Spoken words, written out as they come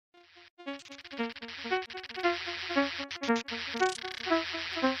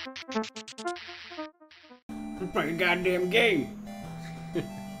Let's play a goddamn game.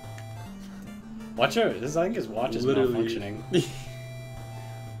 Watch out! This, I think his watch is malfunctioning.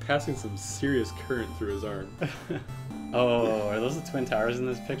 Passing some serious current through his arm. Oh, are those the Twin Towers in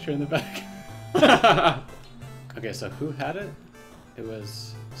this picture in the back? Okay, so who had it? It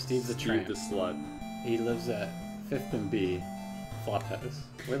was Steve the Tramp. Steve the Slut. He lives at 5th and B, Flophouse.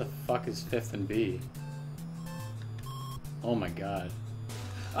 Where the fuck is 5th and B? Oh my god.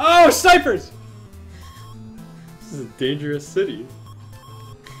 Oh, snipers! This is a dangerous city.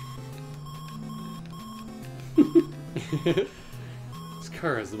 This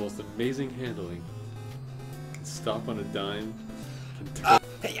car has the most amazing handling. Can stop on a dime. Can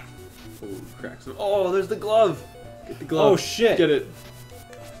Hey. Oh, cracks. Oh, there's the glove! Get the glove. Oh shit! Get it.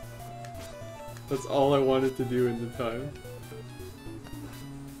 That's all I wanted to do in the time.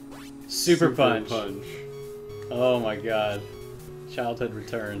 Super punch. Oh my god. Childhood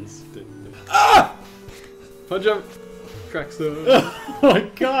returns. Ah! Punch him! Cracks him. Oh my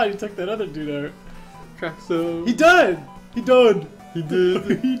god, he took that other dude out. Cracks him. He died! He died! He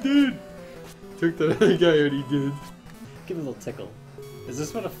did. He did! Took that other guy out, he did. Give me a little tickle. Is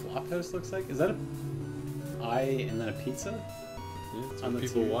this what a Flophouse looks like? Is that a eye and then a pizza? Yeah, it's On what the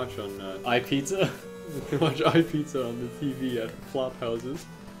people TV. watch on Eye pizza? they watch iPizza on the TV at flop houses.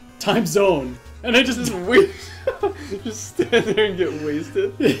 Time zone! And I just Wait, just stand there and get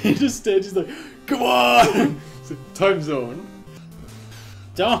wasted. he just stands, he's like, come on! It's like, time zone.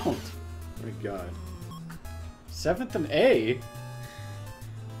 Don't! Oh my god. 7th and A?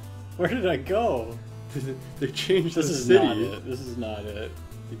 Where did I go? They changed This the is city. not it. This is not it.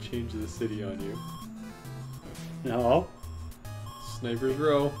 They changed the city on you. No. Sniper's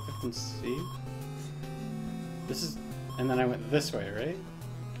Row. 5th and C? This is... And then I went this way, right?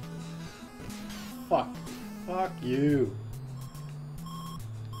 Fuck. Fuck you.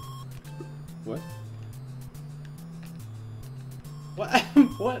 What? What?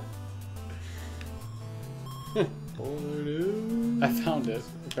 What? Oh, there it is. I found it,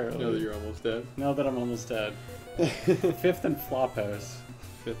 apparently. Now that you're almost dead. Now that I'm almost dead. 5th and Flophouse.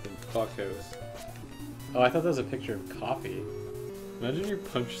 5th and Cockhouse. Oh, I thought that was a picture of coffee. Imagine you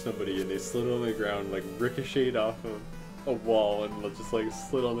punch somebody and they slid on the ground, like ricocheted off of a wall and just like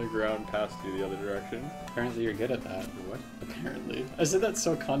slid on the ground past you the other direction. Apparently you're good at that. What? Apparently. I said that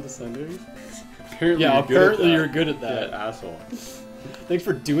so condescending. Apparently Yeah, you're good apparently at that. you're good at that. Yeah, asshole. Thanks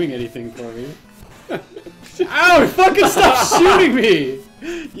for doing anything for me. Ow! Fucking stop shooting me!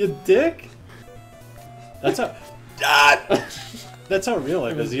 You dick! That's how... Ah! That's how real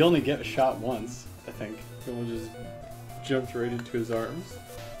life is. You only get shot once, I think. Someone just jumped right into his arms.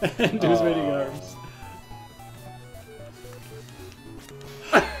 Into his waiting arms.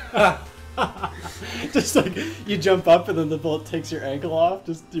 Just like, you jump up and then the bullet takes your ankle off,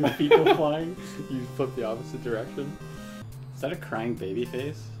 just your feet go flying. You flip the opposite direction. Is that a crying baby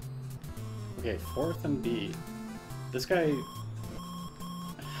face? Okay, 4th and B. This guy...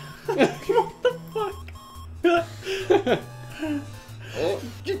 What the fuck? Oh.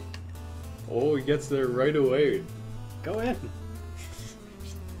 Oh, he gets there right away. Go in.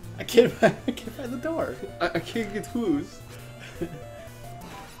 I can't find the door. I can't get whose.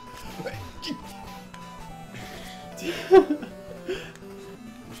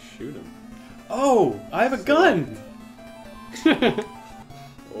 Shoot him. Oh, I have a gun.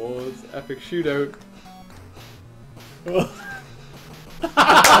 Oh, it's epic shootout.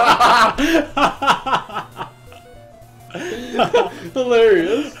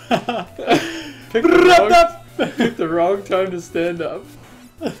 Hilarious. Pick the wrong time to stand up.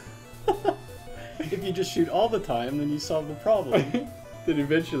 If you just shoot all the time, then you solve the problem. Then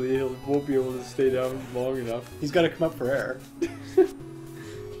eventually he won't be able to stay down long enough. He's got to come up for air. Just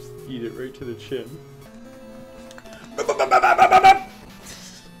eat it right to the chin.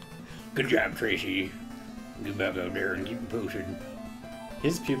 Good job, Tracy. Get back out there and keep him posted.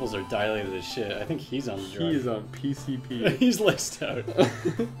 His pupils are dilated as shit. I think he's on the drug. He is on PCP. He's laced out.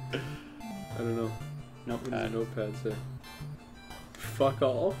 I don't know. What does the Notepad. notepad say? Fuck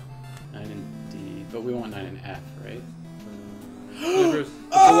all. 9 and D, but we want 9 and F, right? There's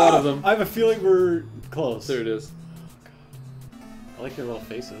a lot of them. I have a feeling we're close. There it is. I like your little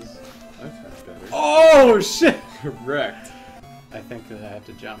faces. I've had better. Oh shit! Correct. I think that I have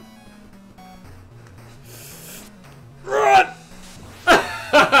to jump. Run!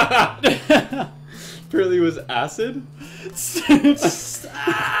 Apparently it was acid.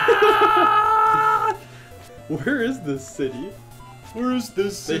 Where is this city? Where is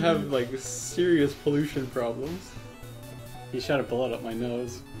this? They have like serious pollution problems. He shot a bullet up my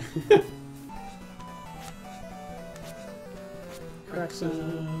nose. Crack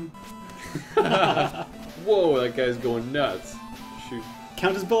some. Whoa, that guy's going nuts. Shoot.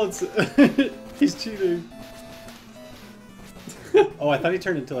 Count his bullets. He's cheating. Oh, I thought he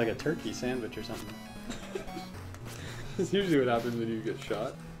turned into like a turkey sandwich or something. That's usually what happens when you get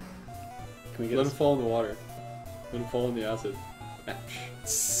shot. Can we get Let him fall in the water. Let him fall in the acid.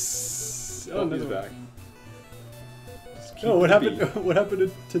 Oh, he's back. Oh, what happened? What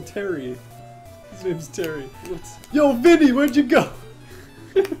happened to Terry? His name's Terry. Yo, Vinny, where'd you go?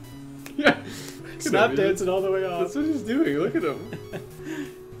 Yeah. Snap dancing all the way off. That's what he's doing. Look at him.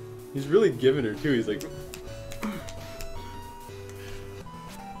 He's really giving her too. He's like,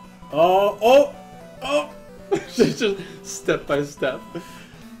 oh. just step by step.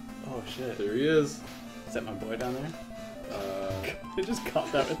 Oh shit! There he is. Is that my boy down there? I just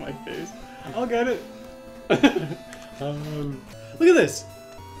caught that with my face. I'll get it. Look at this.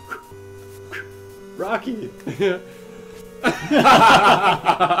 Rocky.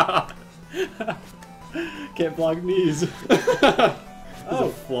 Can't block knees. Oh, a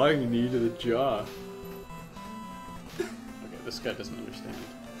flying knee to the jaw. Okay, this guy doesn't understand.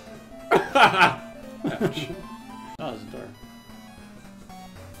 Ouch. Oh, there's a door.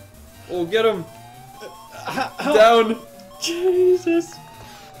 Oh, get him! Down! Jesus!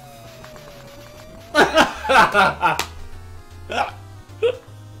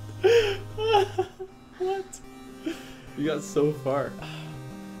 What? You got so far.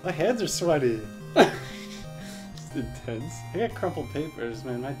 My hands are sweaty. Just intense. I got crumpled papers,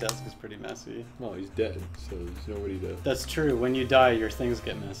 man. My desk is pretty messy. Well, he's dead, so there's nobody to... That's true. When you die, your things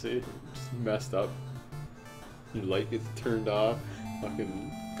get messy. Just messed up. Your light gets turned off.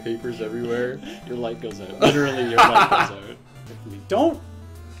 Fucking papers everywhere. Your light goes out. Literally, your light goes out. Don't!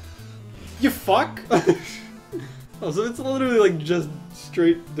 You fuck! Oh, so it's literally like just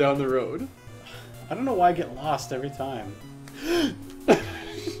straight down the road. I don't know why I get lost every time.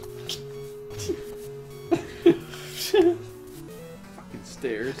 Fucking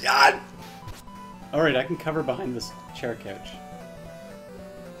stairs. God! Alright, I can cover behind this chair couch.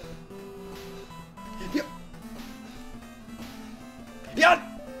 Yep. Yeah.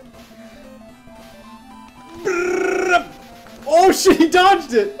 Oh shit, he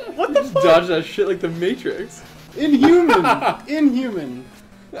dodged it! What the fuck? Dodge that shit like the Matrix. Inhuman! Inhuman!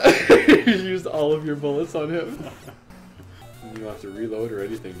 You used all of your bullets on him. You don't have to reload or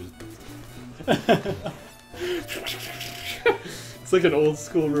anything. It's like an old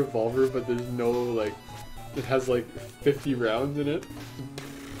school revolver, but there's no like... It has like 50 rounds in it.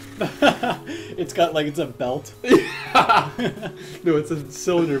 It's got like, it's a belt. No, it's a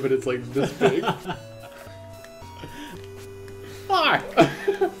cylinder, but it's like this big. Fuck!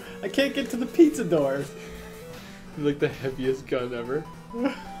 I can't get to the pizza door. Like the heaviest gun ever.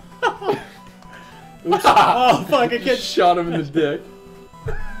 Oops. Oh fuck, I can't. Shot him in the dick.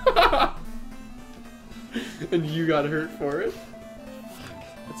 And you got hurt for it.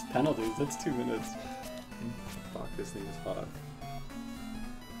 That's penalties, that's 2 minutes. Fuck, this thing is hot.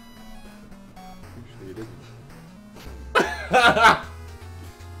 Actually, it isn't.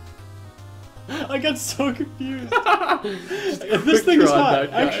 I got so confused. This thing is hot.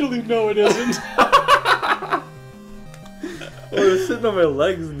 Actually, no, it isn't. Well, I was sitting on my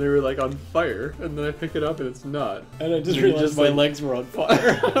legs and they were like on fire, and then I pick it up and it's not. And I just realized my legs were on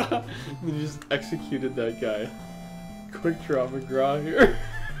fire. And then you just executed that guy. Quick draw McGraw here.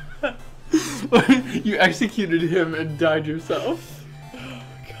 You executed him and died yourself. Oh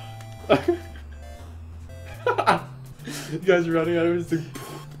god. The guy's running out of his thing.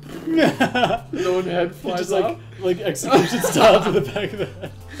 His own head flies just off. like execution style to the back of the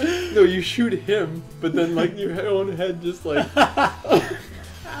head. No, you shoot him, but then like your own head just like...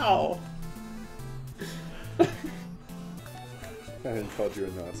 Ow. I hadn't called you a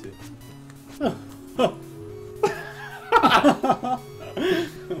Nazi.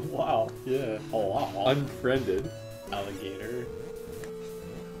 Wow. Yeah. Oh wow. Unfriended. Alligator.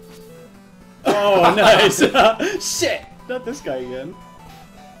 Oh, nice. Shit. Not this guy again.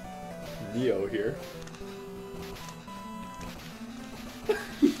 Neo here.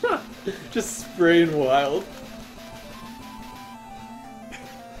 Just spraying wild.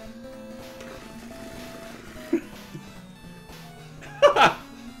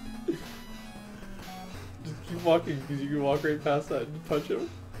 Just keep walking because you can walk right past that and punch him.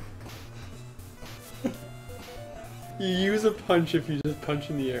 You use a punch if you just punch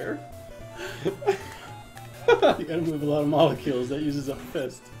in the air. You gotta move a lot of molecules. That uses a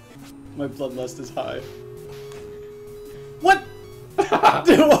fist. My bloodlust is high. What?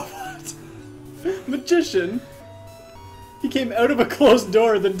 Dude, what? Magician? He came out of a closed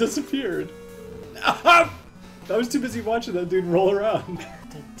door, then disappeared. I was too busy watching that dude roll around.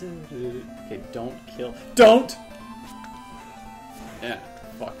 Okay, don't kill. Don't! Yeah,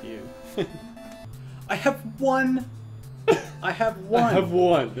 fuck you. I have one. I have one. I have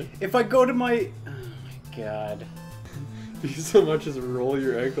one. If I go to my... Oh my god. You so much as roll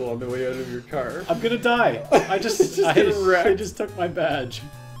your ankle on the way out of your car. I'm gonna die. I just took my badge.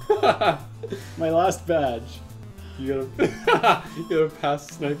 My last badge. You gotta pass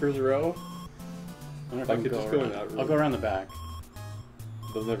Sniper's Row. I wonder if I I can could go just go in around. that room. I'll go around the back.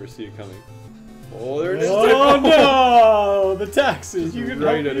 They'll never see it coming. Oh, there it is! Oh no! The taxes! You can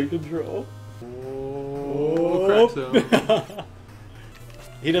right help out me. of control. Oh, crack zone.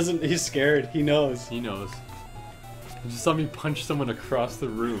 He doesn't. He's scared. He knows. He knows. You just saw me punch someone across the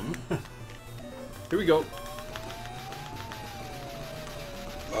room. Here we go.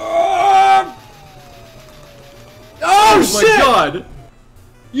 Oh Oh shit! my god!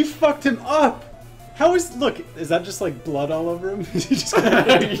 You fucked him up. How is? Look, is that just like blood all over him? He just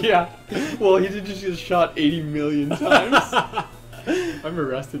yeah. Well, he did just get shot 80 million times. I'm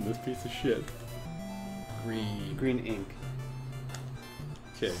arresting this piece of shit. Green ink.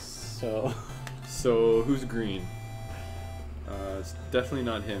 Okay. So who's green? It's definitely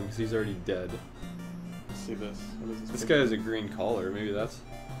not him because he's already dead. let's see this. What is This guy has a green collar. Maybe that's,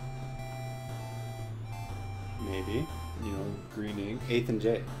 Maybe. you know, green ink. 8th and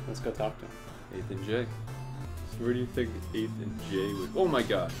J. Let's go talk to him. 8th and J. So where do you think 8th and J would? Oh my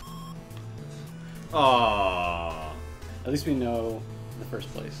god. Aww. At least we know the first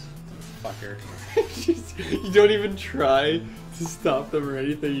place. Fucker. You don't even try to stop them or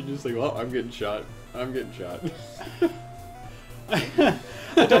anything. You're just like, well, I'm getting shot. I'm getting shot. I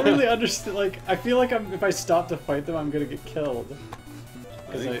don't really understand. Like, I feel like if I stop to fight them, I'm gonna get killed.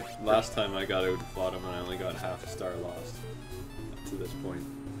 I think last time I got out and fought him and I only got half a star lost. Up to this point.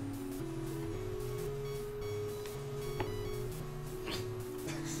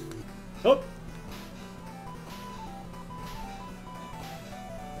 Oh!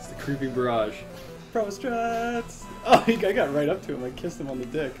 It's the creeping barrage. Pro struts! Oh, I got right up to him. I kissed him on the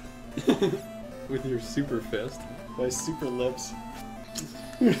dick. With your super fist. My super lips.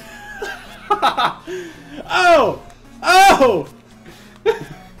 Oh! Oh!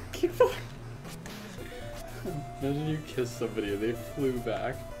 Keep going. Imagine you kissed somebody and they flew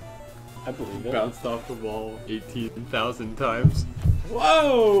back. I believe it. Bounced off the wall 18,000 times.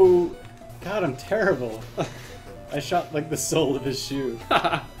 Whoa! God, I'm terrible. I shot like the sole of his shoe.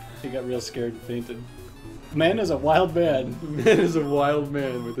 He got real scared and fainted. Man is a wild man. Man is a wild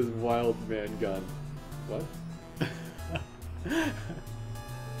man with his wild man gun. What? I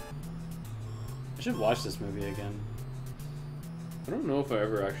should watch this movie again. I don't know if I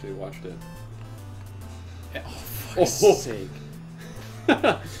ever actually watched it. Oh, for fuck's sake.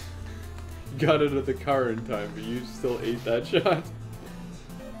 Got out of the car in time, but you still ate that shot.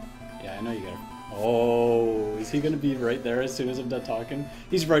 Yeah, I know you gotta... Oh, is he gonna be right there as soon as I'm done talking?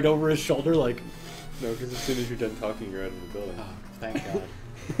 He's right over his shoulder like... No, because as soon as you're done talking, you're out of the building. Oh, thank God.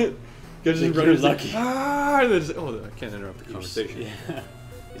 You just Think run you're in, like, lucky. ah, and then just, oh, I can't interrupt the conversation. Yeah.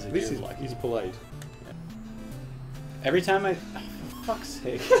 He's At like, least you're lucky. he's polite. Every time I... Oh, for fuck's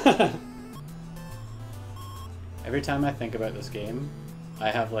sake. Every time I think about this game, I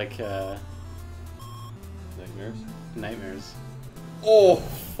have like Nightmares? nightmares. Oh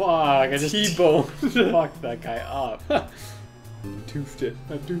fuck! I just T-bone. fucked that guy up. Toofed it.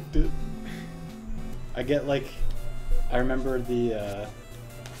 I duped it. I get like, I remember the,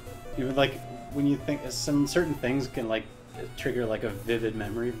 even like when you think some certain things can like trigger like a vivid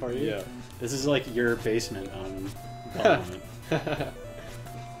memory for you. Yeah. This is like your basement on Parliament.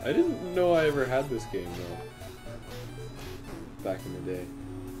 I didn't know I ever had this game though. Back in the day.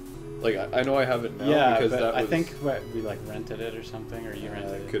 Like I know I have it now Yeah, because but that was, I think we like rented it or something, or you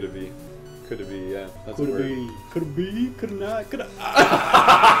rented it. could it be? Could it be? Yeah. That's Could it where... be? Could it be? Could it not? Could it?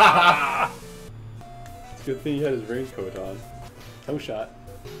 It's a good thing he had his raincoat on. Toe shot.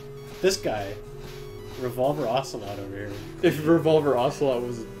 This guy, Revolver Ocelot over here. If Revolver Ocelot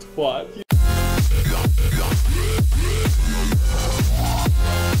was a twat.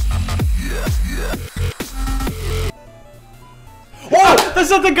 Oh! That's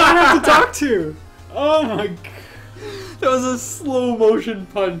not the guy I have to talk to! Oh my god. That was a slow motion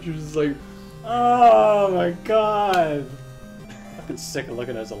punch. It was just like, Oh my god. I'm fucking sick of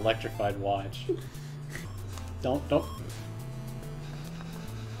looking at his electrified watch. Don't.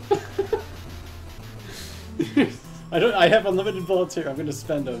 I have unlimited bullets here. I'm gonna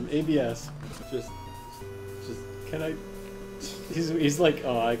spend them. ABS. just. Can I? He's like,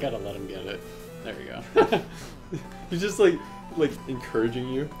 oh, I gotta let him get it. There we go. He's just like encouraging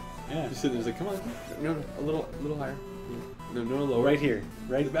you. Yeah. Just sitting there, like, come on, no, a little higher. No, lower. Right here.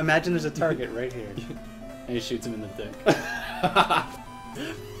 Right. Imagine there's a target right here, and he shoots him in the dick.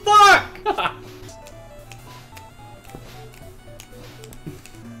 Fuck!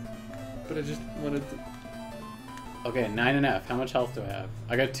 But I just wanted to. Okay, 9 and F. How much health do I have?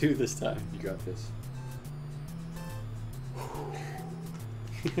 I got 2 this time. You got this.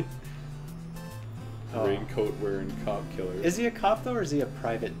 Oh. Raincoat wearing cop killer. Is he a cop though, or is he a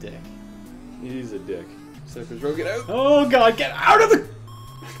private dick? He's a dick. Cypher's row, get out! Oh god, get out of the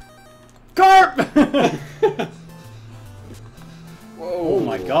carp! Whoa! Oh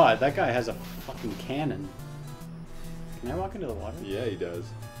my god, that guy has a fucking cannon. Can I walk into the water? Yeah, he does.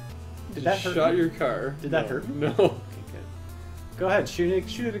 Did that hurt Shot me? your car. Did that hurt me? No. Okay, good. Go ahead, shoot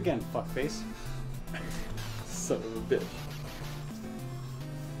it again, fuckface. Son of a bitch.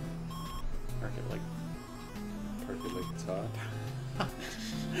 Park it like... It's hot.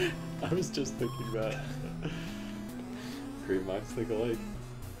 I was just thinking that. Great minds think alike.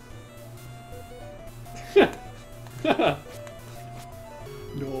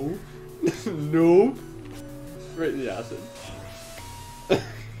 No. No. Right in the acid.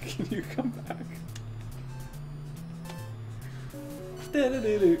 Can you come back?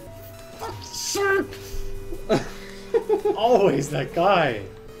 Always that guy.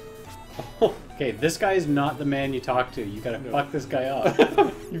 Okay, this guy is not the man you talk to. You gotta fuck this guy up.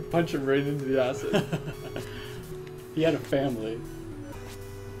 You punch him right into the acid. He had a family.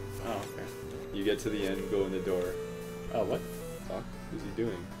 Oh, okay. You get to the end, go in the door. Oh, what? Fuck. Who's he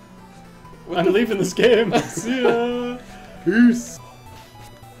doing? I'm leaving this game. See ya. Peace.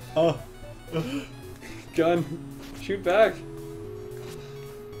 Oh. Gun. Shoot back.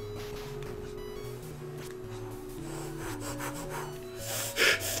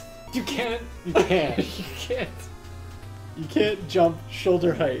 You can't. You can't. You can't. You can't jump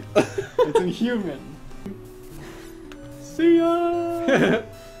shoulder height. It's inhuman. See ya.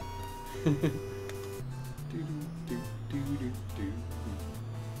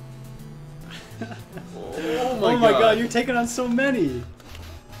 Oh my god, you're taking on so many.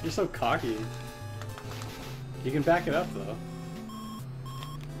 You're so cocky. You can back it up though.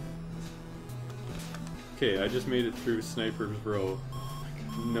 Okay, I just made it through Sniper's Row.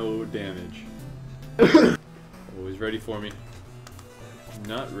 No damage. Always ready for me.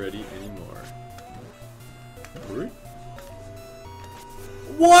 Not ready anymore.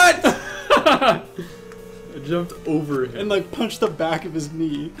 What? I jumped over him. And like punched the back of his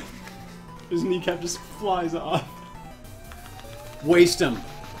knee. His kneecap just flies off. Waste him.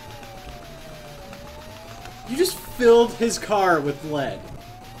 You just filled his car with lead.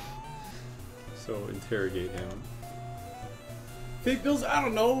 So interrogate him. Fake bills? I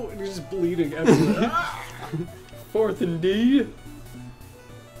don't know. And he's just bleeding everywhere. 4th and D.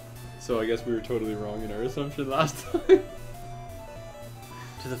 So I guess we were totally wrong in our assumption last time.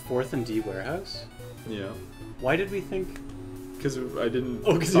 To the 4th and D warehouse? Yeah. Why did we think? Because I didn't.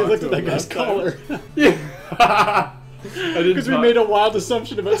 Oh, because you looked at that guy's collar. Yeah. I didn't. Because we made a wild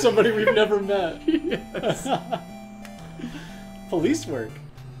assumption about somebody we've never met. Yes. Police work.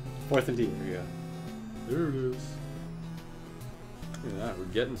 4th and D. Here we go. There it is. Look at that. We're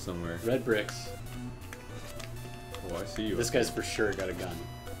getting somewhere. Red bricks. Oh, I see you. This guy's for sure got a gun.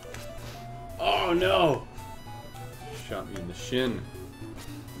 Oh no! Shot me in the shin.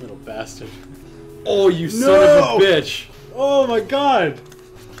 Little bastard. Oh, you son of a bitch! Oh my god!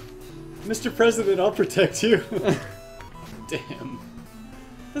 Mr. President, I'll protect you. Damn.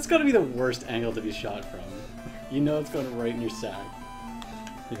 That's gotta be the worst angle to be shot from. You know it's going right in your sack.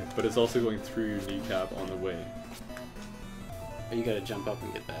 Yeah, but it's also going through your kneecap on the way. But you gotta jump up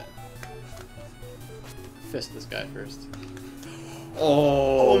and get that. Fist this guy first.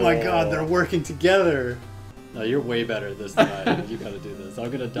 Oh! Oh my god, they're working together! No, you're way better at this than I am. You gotta do this.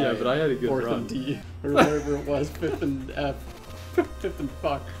 I'm gonna die. Yeah, but I had a good 4th run. and D. Or whatever it was. 5th and F. 5th and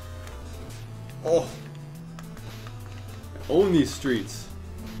fuck. Oh! I own these streets.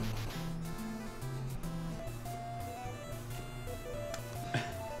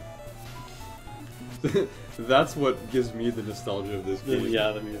 That's what gives me the nostalgia of this game.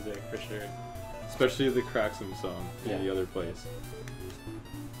 Yeah, the music, for sure. Especially the Craxum song in Yeah. the other place.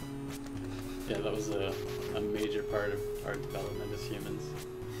 Yeah, that was a major part of our development as humans.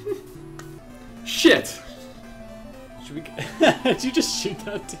 Shit! Should we... Did you just shoot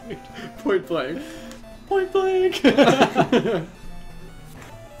that dude? Point blank. Point blank! You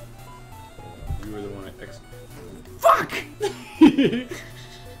were the one I Fuck!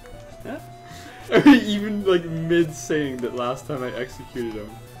 Even like mid saying that last time I executed him.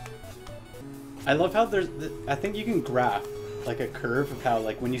 I love how there's... I think you can graph like a curve of how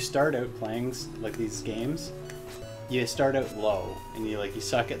like when you start out playing like these games, you start out low and you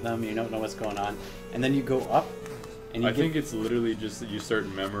suck at them, you don't know what's going on, and then you go up. And I think it's literally just that you start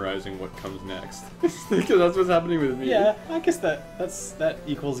memorizing what comes next. Because that's what's happening with me. Yeah, I guess that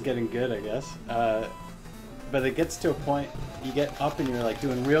equals getting good, I guess. But it gets to a point, you get up and you're like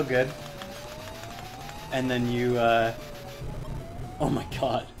doing real good, and then you, oh my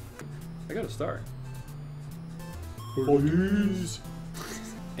god. I got a star. Please.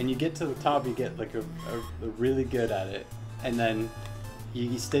 And you get to the top, you get like a really good at it, and then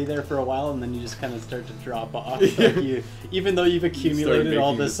you stay there for a while, and then you just kind of start to drop off. Like even though you've accumulated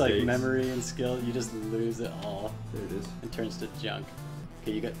all this like memory and skill, you just lose it all. There it is. It turns to junk.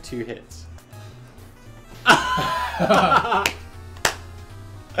 Okay, you got 2 hits.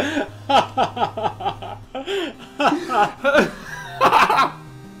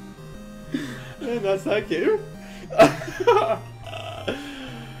 And that's that game.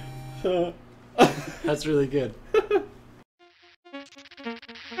 That's really good.